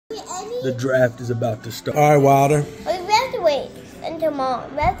The draft is about to start. All right, Wilder. We have to wait until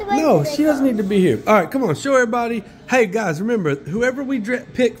Mom. We have to wait. No, she doesn't need to be here. All right, come on, show everybody. Hey, guys, remember, whoever we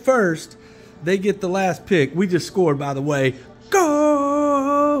pick first, they get the last pick. We just scored, by the way.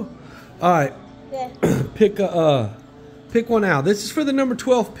 Go! All right, Yeah. pick one out. This is for the number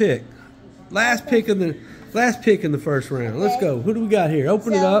 12 pick. Last pick in the first round. Let's go. Who do we got here?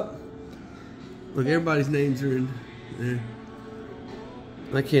 Open it up. Look, everybody's names are in there.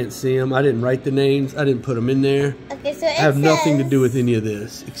 I can't see them. I didn't write the names. I didn't put them in there. Okay, so I have nothing to do with any of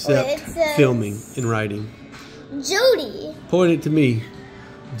this except says filming and writing. Jody. Point it to me.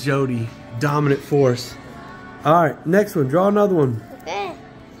 Jody. Dominant force. All right, next one. Draw another one. Okay.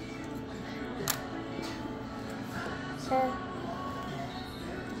 So,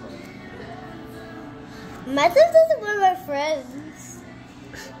 my sister's one of my friends.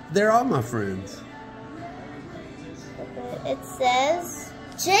 They're all my friends. Okay. It says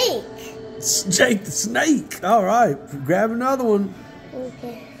Jake. It's Jake the Snake. All right, grab another one.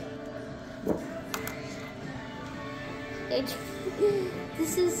 Okay.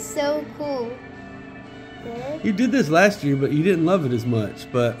 This is so cool. Good. You did this last year, but you didn't love it as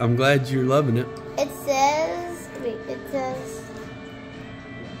much. But I'm glad you're loving it. It says,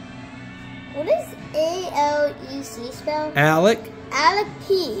 what does A-L-E-C spell? Alec. Alec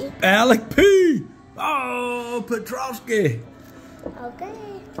P. Alec P. Oh, Petrovsky. Okay.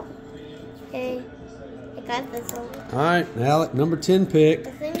 Okay. I got this one. All right, Alec, number 10 pick.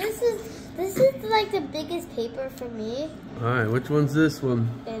 I think this is like the biggest paper for me. All right, which one's this one?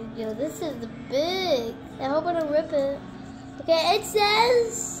 And yo, this is the big. I hope I don't rip it. Okay, it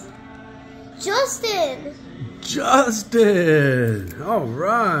says Justin. Justin. All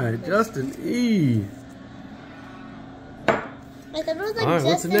right, Justin E. I thought it was like All right,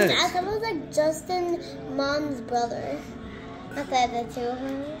 what's Justin. next? I thought it was like Justin, Mom's brother. I thought the two of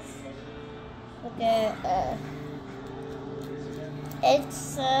them. Okay. It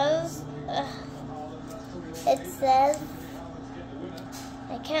says. It says.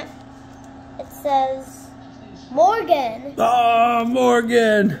 I can't. It says Morgan. Oh,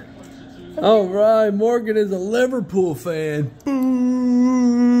 Morgan. All right, Morgan is a Liverpool fan.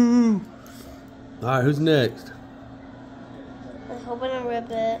 Boo. All right, who's next? I hope I don't rip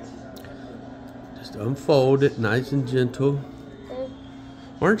it. Just unfold it, nice and gentle.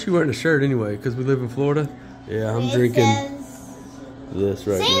 Why aren't you wearing a shirt anyway? Because we live in Florida? Yeah, I'm drinking this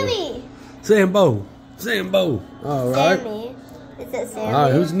right Sammy. now. Sambo. Sambo. All right. Sammy. It says Sammy. All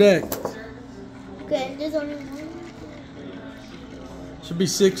right, who's next? Okay, there's only one. Should be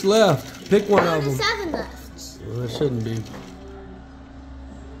 6 left. Pick one of There's them. 7 left. Well, it shouldn't be.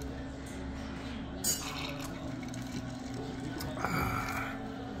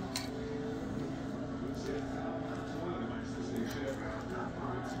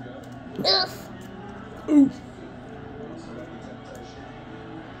 Ugh. Ooh.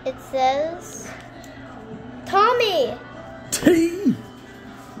 It says Tommy. T.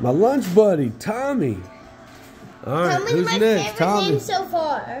 My lunch buddy, Tommy. All right, Tommy's who's my next? favorite Tommy. name so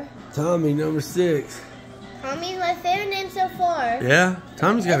far. Tommy, number 6. Tommy's my favorite name so far. Yeah,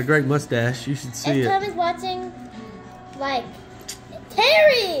 Tommy's got a great mustache. You should see If it. Tommy's watching, like,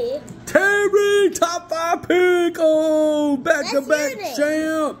 Terry. Terry, top 5 pick. Oh, back-to-back That's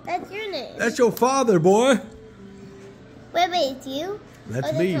champ. That's your name. That's your father, boy. Wait, it's you?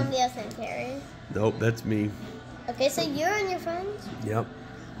 That's or me. Somebody else named Terry. Nope, that's me. Okay, so you're and your friends. Yep.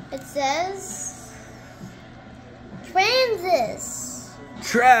 It says Francis.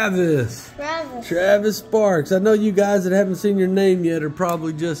 Travis. Travis Sparks. I know you guys that haven't seen your name yet are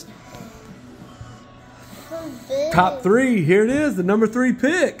probably just top 3. Here it is, the number 3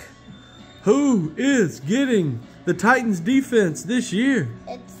 pick. Who is getting the Titans defense this year?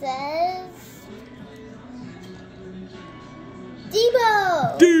 It says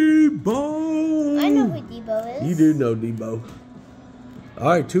Debo. Debo. I know who Debo is. You do know Debo. All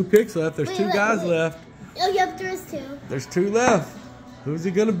right, 2 picks left. There's Wait, 2 guys left. Oh, yep, there is 2. There's 2 left. Who's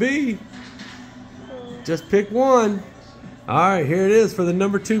it gonna be? Just pick one. All right, here it is for the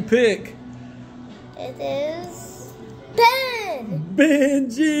number 2 pick. It is Ben.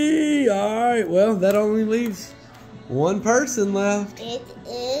 Benji. All right, well, that only leaves 1 person left. It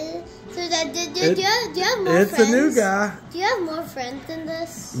is. So that do you have more It's friends? a new guy. Do you have more friends than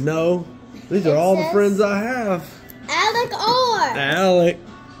this? No, these are all the friends I have. Alec R. Alec.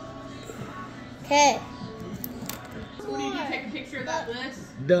 Okay. Did you take a picture of that list?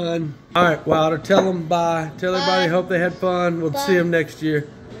 Done. All right, Wilder, tell them bye. Tell everybody hope they had fun. We'll see them next year.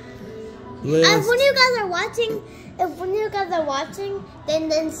 List. If one of you guys are watching,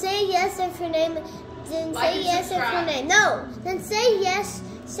 then say yes if your name. Then say yes if your name. No. Then say yes.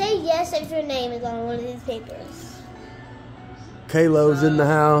 Say guess if your name is on one of these papers. Kalo's in the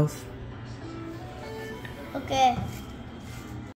house. Okay.